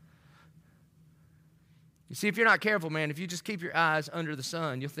 You see, if you're not careful, man, if you just keep your eyes under the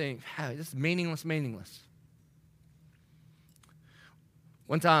sun, you'll think, this is meaningless.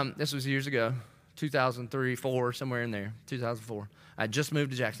 One time, this was years ago, 2003, 4, somewhere in there, 2004. I just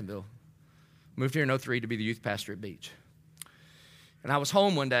moved to Jacksonville. Moved here in 2003 to be the youth pastor at Beach. And I was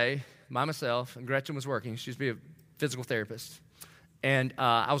home one day by myself, and Gretchen was working. She used to be a physical therapist. And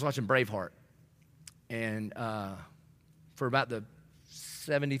I was watching Braveheart. And for about the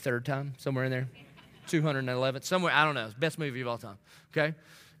 73rd time, somewhere in there, 211th, somewhere, I don't know. It's the best movie of all time, okay?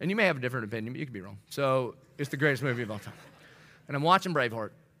 And you may have a different opinion, but you could be wrong. So it's the greatest movie of all time. And I'm watching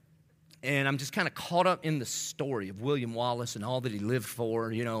Braveheart. And I'm just kind of caught up in the story of William Wallace and all that he lived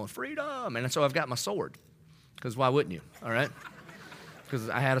for, freedom. And so I've got my sword, because why wouldn't you, all right? Because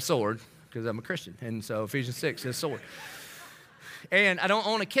I had a sword, because I'm a Christian. And so Ephesians 6 is sword. And I don't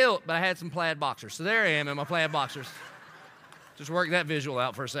own a kilt, but I had some plaid boxers. So there I am in my plaid boxers. Just work that visual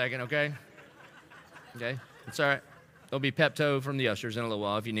out for a second, okay? Okay, it's all right. There'll be Pepto from the ushers in a little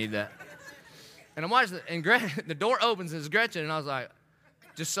while if you need that. And I'm watching, and the door opens, and it's Gretchen, and I was like,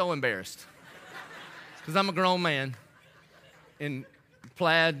 just so embarrassed, because I'm a grown man in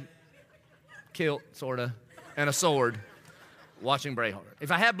plaid kilt, sort of, and a sword, watching Braveheart.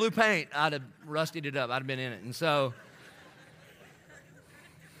 If I had blue paint, I'd have rustied it up. I'd have been in it. And so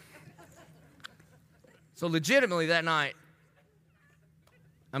legitimately that night,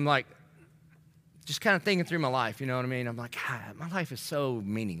 I'm like, just kind of thinking through my life, you know what I mean? I'm like, God, my life is so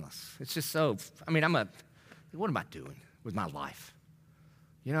meaningless. It's just so, what am I doing with my life?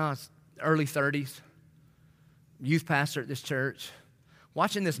 It's early 30s. youth pastor at this church,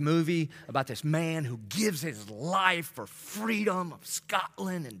 watching this movie about this man who gives his life for freedom of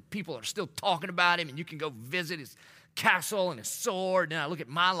Scotland, and people are still talking about him, and you can go visit his castle and his sword. And I look at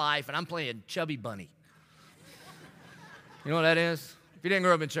my life, and I'm playing Chubby Bunny. You know what that is? If you didn't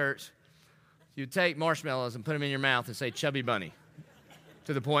grow up in church, you take marshmallows and put them in your mouth and say Chubby Bunny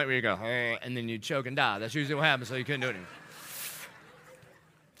to the point where you go, and then you choke and die. That's usually what happens, so you couldn't do it anymore.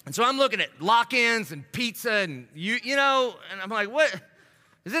 And so I'm looking at lock-ins and pizza and, you know, and I'm like, what?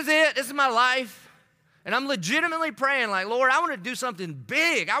 Is this it? This is my life? And I'm legitimately praying like, Lord, I want to do something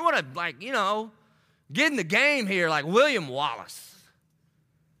big. I want to, like, you know, get in the game here like William Wallace.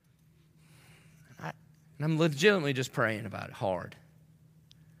 And I'm legitimately just praying about it hard.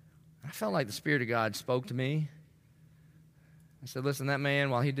 I felt like the Spirit of God spoke to me. I said, listen, that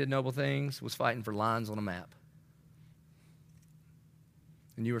man, while he did noble things, was fighting for lines on a map.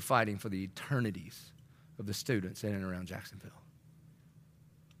 And you were fighting for the eternities of the students in and around Jacksonville.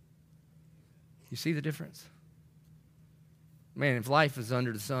 You see the difference? Man, if life is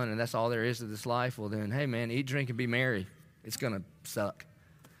under the sun and that's all there is to this life, well then, hey man, eat, drink, and be merry. It's going to suck.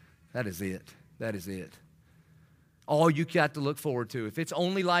 That is it. That is it. All you got to look forward to. If it's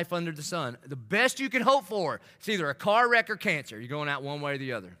only life under the sun, the best you can hope for is either a car wreck or cancer. You're going out one way or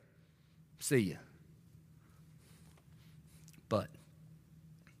the other. See ya.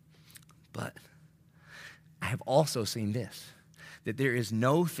 But I have also seen this, that there is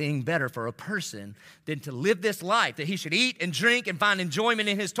no thing better for a person than to live this life, that he should eat and drink and find enjoyment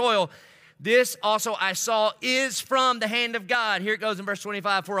in his toil. This also I saw is from the hand of God. Here it goes in verse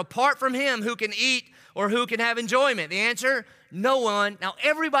 25. For apart from him, who can eat or who can have enjoyment? The answer, no one. Now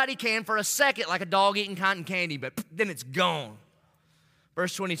everybody can for a second, like a dog eating cotton candy, but then it's gone.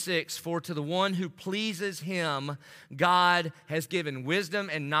 Verse 26, for to the one who pleases him, God has given wisdom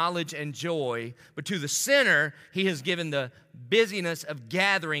and knowledge and joy, but to the sinner, he has given the busyness of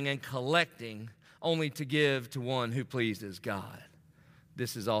gathering and collecting, only to give to one who pleases God.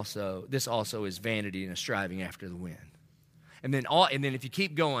 This also is vanity and a striving after the wind. And then if you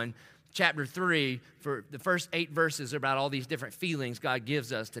keep going, chapter 3, for the first 8 verses are about all these different feelings God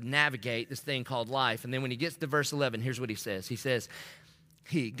gives us to navigate this thing called life. And then when he gets to verse 11, here's what he says. He says,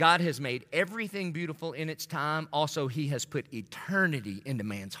 God has made everything beautiful in its time. Also, he has put eternity into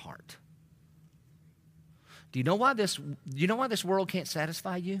man's heart. Do you know why this world can't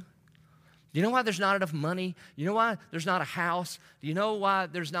satisfy you? Do you know why there's not enough money? You know why there's not a house? Do you know why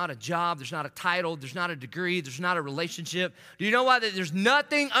there's not a job? There's not a title. There's not a degree. There's not a relationship. Do you know why there's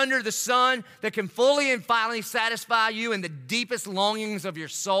nothing under the sun that can fully and finally satisfy you in the deepest longings of your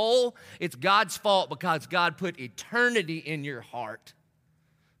soul? It's God's fault because God put eternity in your heart.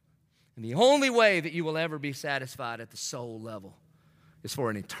 And the only way that you will ever be satisfied at the soul level is for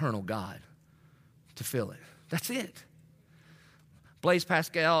an eternal God to fill it. That's it. Blaise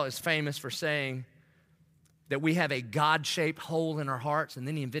Pascal is famous for saying that we have a God-shaped hole in our hearts, and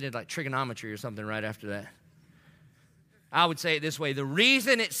then he invented like trigonometry or something right after that. I would say it this way. The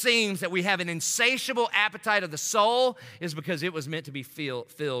reason it seems that we have an insatiable appetite of the soul is because it was meant to be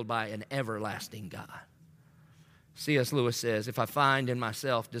filled by an everlasting God. C.S. Lewis says, if I find in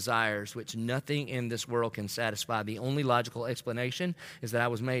myself desires which nothing in this world can satisfy, the only logical explanation is that I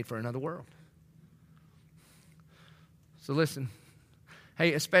was made for another world. So listen,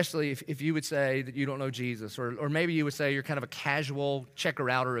 hey, especially if you would say that you don't know Jesus, or maybe you would say you're kind of a casual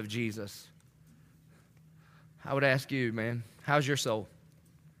checker-outer of Jesus. I would ask you, man, how's your soul?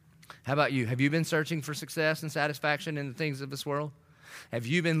 How about you? Have you been searching for success and satisfaction in the things of this world? Have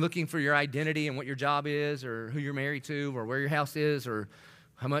you been looking for your identity and what your job is, or who you're married to, or where your house is, or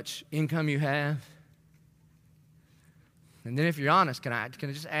how much income you have? And then if you're honest, can I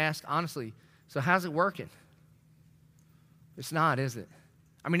just ask honestly, so how's it working? It's not, is it?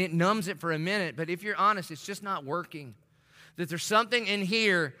 I mean, it numbs it for a minute, but if you're honest, it's just not working. That there's something in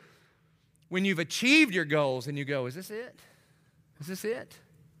here when you've achieved your goals and you go, is this it? Is this it?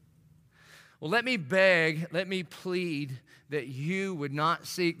 Well, let me beg, let me plead that you would not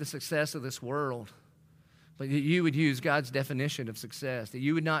seek the success of this world, but that you would use God's definition of success, that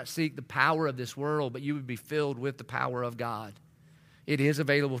you would not seek the power of this world, but you would be filled with the power of God. It is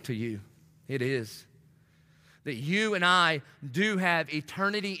available to you. It is. That you and I do have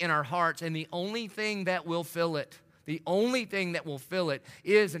eternity in our hearts, and the only thing that will fill it,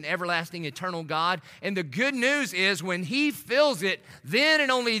 is an everlasting, eternal God. And the good news is when he fills it, then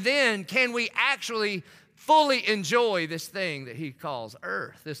and only then can we actually fully enjoy this thing that he calls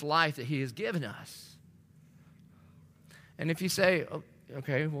earth, this life that he has given us. And if you say, oh,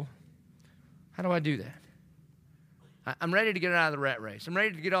 okay, well, how do I do that? I'm ready to get out of the rat race. I'm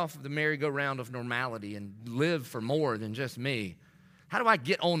ready to get off of the merry-go-round of normality and live for more than just me. How do I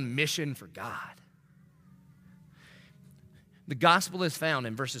get on mission for God? The gospel is found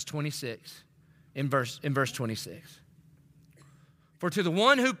in verses 26, in verse 26. For to the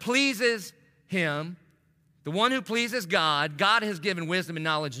one who pleases him, the one who pleases God, God has given wisdom and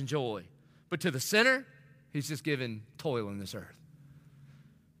knowledge and joy. But to the sinner, he's just given toil in this earth.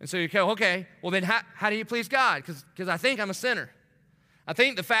 And so you go, okay, well then how do you please God? Because I think I'm a sinner. I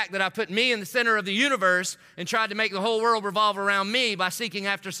think the fact that I put me in the center of the universe and tried to make the whole world revolve around me by seeking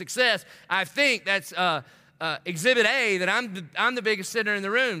after success, I think that's exhibit A, that I'm the biggest sinner in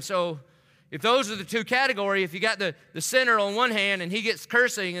the room. So if those are the two categories, if you got the sinner on one hand and he gets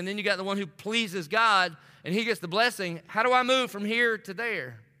cursing, and then you got the one who pleases God and he gets the blessing, how do I move from here to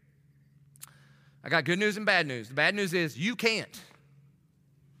there? I got good news and bad news. The bad news is you can't.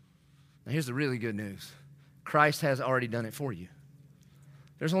 Now here's the really good news. Christ has already done it for you.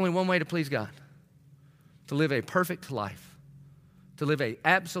 There's only one way to please God: to live a perfect life, to live an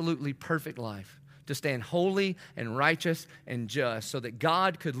absolutely perfect life, to stand holy and righteous and just, so that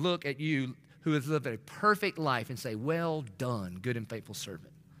God could look at you who has lived a perfect life and say, well done, good and faithful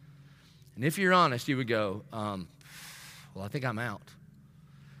servant. And if you're honest, you would go, well, I think I'm out.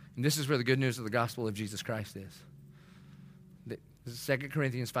 And this is where the good news of the gospel of Jesus Christ is. This is 2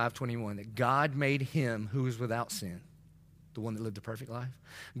 Corinthians 5:21, that God made him who was without sin, the one that lived a perfect life.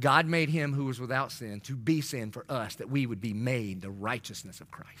 God made him who was without sin to be sin for us, that we would be made the righteousness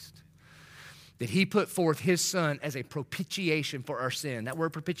of Christ. That he put forth his son as a propitiation for our sin. That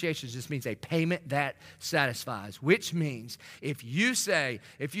word propitiation just means a payment that satisfies, which means if you say,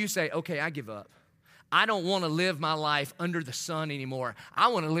 okay, I give up. I don't want to live my life under the sun anymore. I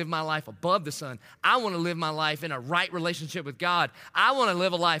want to live my life above the sun. I want to live my life in a right relationship with God. I want to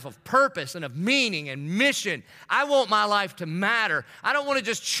live a life of purpose and of meaning and mission. I want my life to matter. I don't want to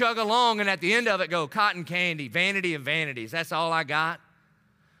just chug along and at the end of it go, cotton candy, vanity of vanities. That's all I got.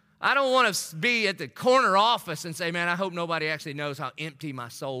 I don't want to be at the corner office and say, man, I hope nobody actually knows how empty my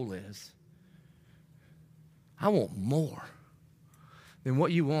soul is. I want more. Then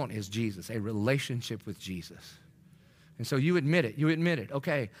what you want is Jesus, a relationship with Jesus. And so you admit it.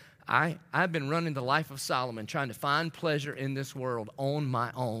 Okay, I've been running the life of Solomon, trying to find pleasure in this world on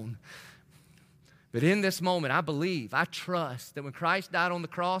my own. But in this moment, I trust that when Christ died on the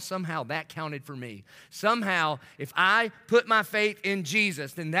cross, somehow that counted for me. Somehow, if I put my faith in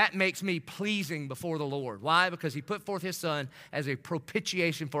Jesus, then that makes me pleasing before the Lord. Why? Because he put forth his son as a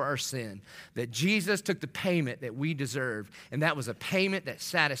propitiation for our sin. That Jesus took the payment that we deserved, and that was a payment that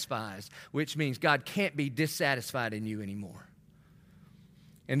satisfies, which means God can't be dissatisfied in you anymore.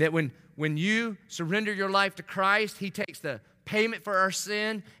 And that when you surrender your life to Christ, he takes the payment for our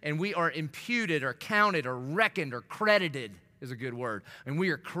sin, and we are imputed or counted or reckoned or credited is a good word. And we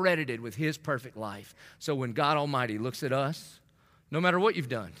are credited with his perfect life. So when God Almighty looks at us, no matter what you've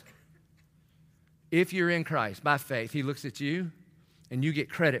done, if you're in Christ by faith, he looks at you and you get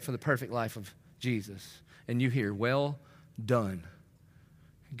credit for the perfect life of Jesus. And you hear, well done,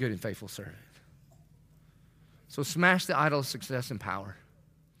 good and faithful servant. So smash the idol of success and power.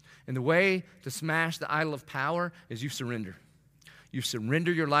 And the way to smash the idol of power is you surrender. You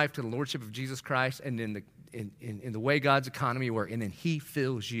surrender your life to the lordship of Jesus Christ, and in the way God's economy works, and then he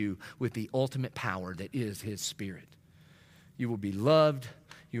fills you with the ultimate power that is his Spirit. You will be loved.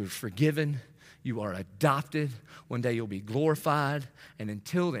 You are forgiven. You are adopted. One day you'll be glorified. And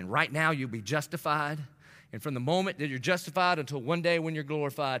until then, right now you'll be justified. And from the moment that you're justified until one day when you're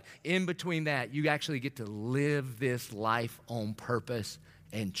glorified, in between that, you actually get to live this life on purpose.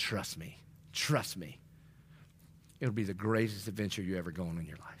 And trust me, it'll be the greatest adventure you ever go on in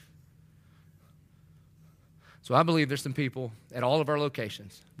your life. So I believe there's some people at all of our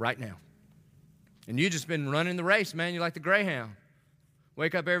locations right now. And you've just been running the race, man. You're like the Greyhound.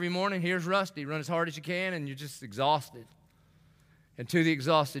 Wake up every morning, here's Rusty. Run as hard as you can, and you're just exhausted. And to the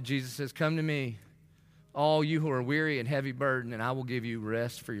exhausted, Jesus says, come to me, all you who are weary and heavy burdened, and I will give you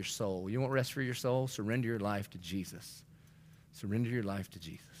rest for your soul. You want rest for your soul? Surrender your life to Jesus. Surrender your life to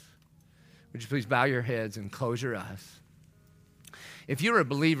Jesus. Would you please bow your heads and close your eyes? If you're a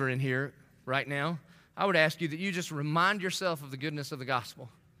believer in here right now, I would ask you that you just remind yourself of the goodness of the gospel.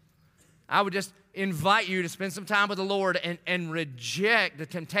 I would just invite you to spend some time with the Lord and reject the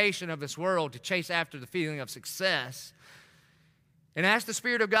temptation of this world to chase after the feeling of success, and ask the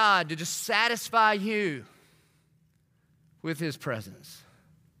Spirit of God to just satisfy you with his presence.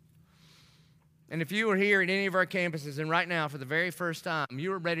 And if you are here at any of our campuses, and right now for the very first time,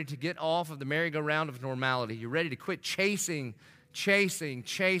 you are ready to get off of the merry-go-round of normality, you're ready to quit chasing chasing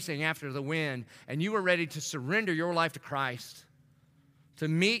after the wind, and you are ready to surrender your life to Christ, to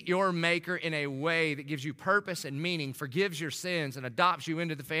meet your Maker in a way that gives you purpose and meaning, forgives your sins, and adopts you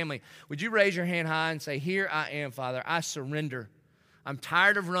into the family, would you raise your hand high and say, here I am, Father, I surrender. I'm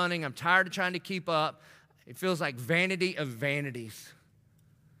tired of running. I'm tired of trying to keep up. It feels like vanity of vanities.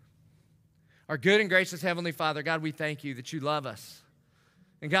 Our good and gracious Heavenly Father, God, we thank you that you love us.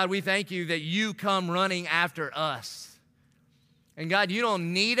 And God, we thank you that you come running after us. And God, you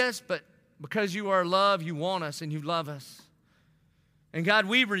don't need us, but because you are love, you want us and you love us. And God,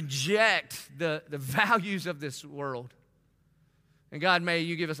 we reject the values of this world. And God, may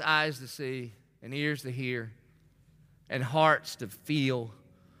you give us eyes to see and ears to hear and hearts to feel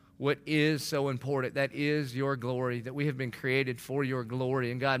what is so important. That is your glory, that we have been created for your glory.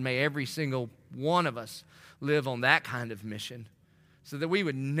 And God, may every single one of us live on that kind of mission so that we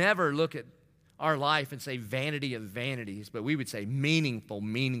would never look at our life and say vanity of vanities, but we would say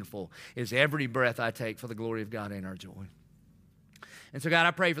meaningful is every breath I take for the glory of God and our joy. And so, God,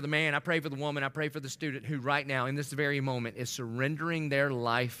 I pray for the man, I pray for the woman, I pray for the student who right now, in this very moment, is surrendering their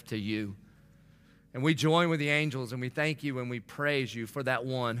life to you. And we join with the angels and we thank you and we praise you for that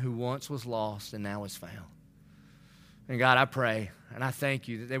one who once was lost and now is found. And God, I pray and I thank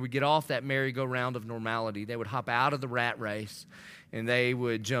you that they would get off that merry-go-round of normality. They would hop out of the rat race and they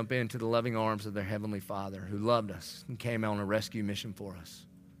would jump into the loving arms of their Heavenly Father who loved us and came on a rescue mission for us.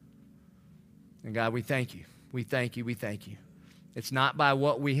 And God, we thank you. We thank you. We thank you. It's not by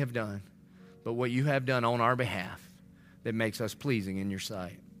what we have done, but what you have done on our behalf that makes us pleasing in your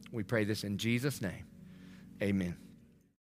sight. We pray this in Jesus' name. Amen.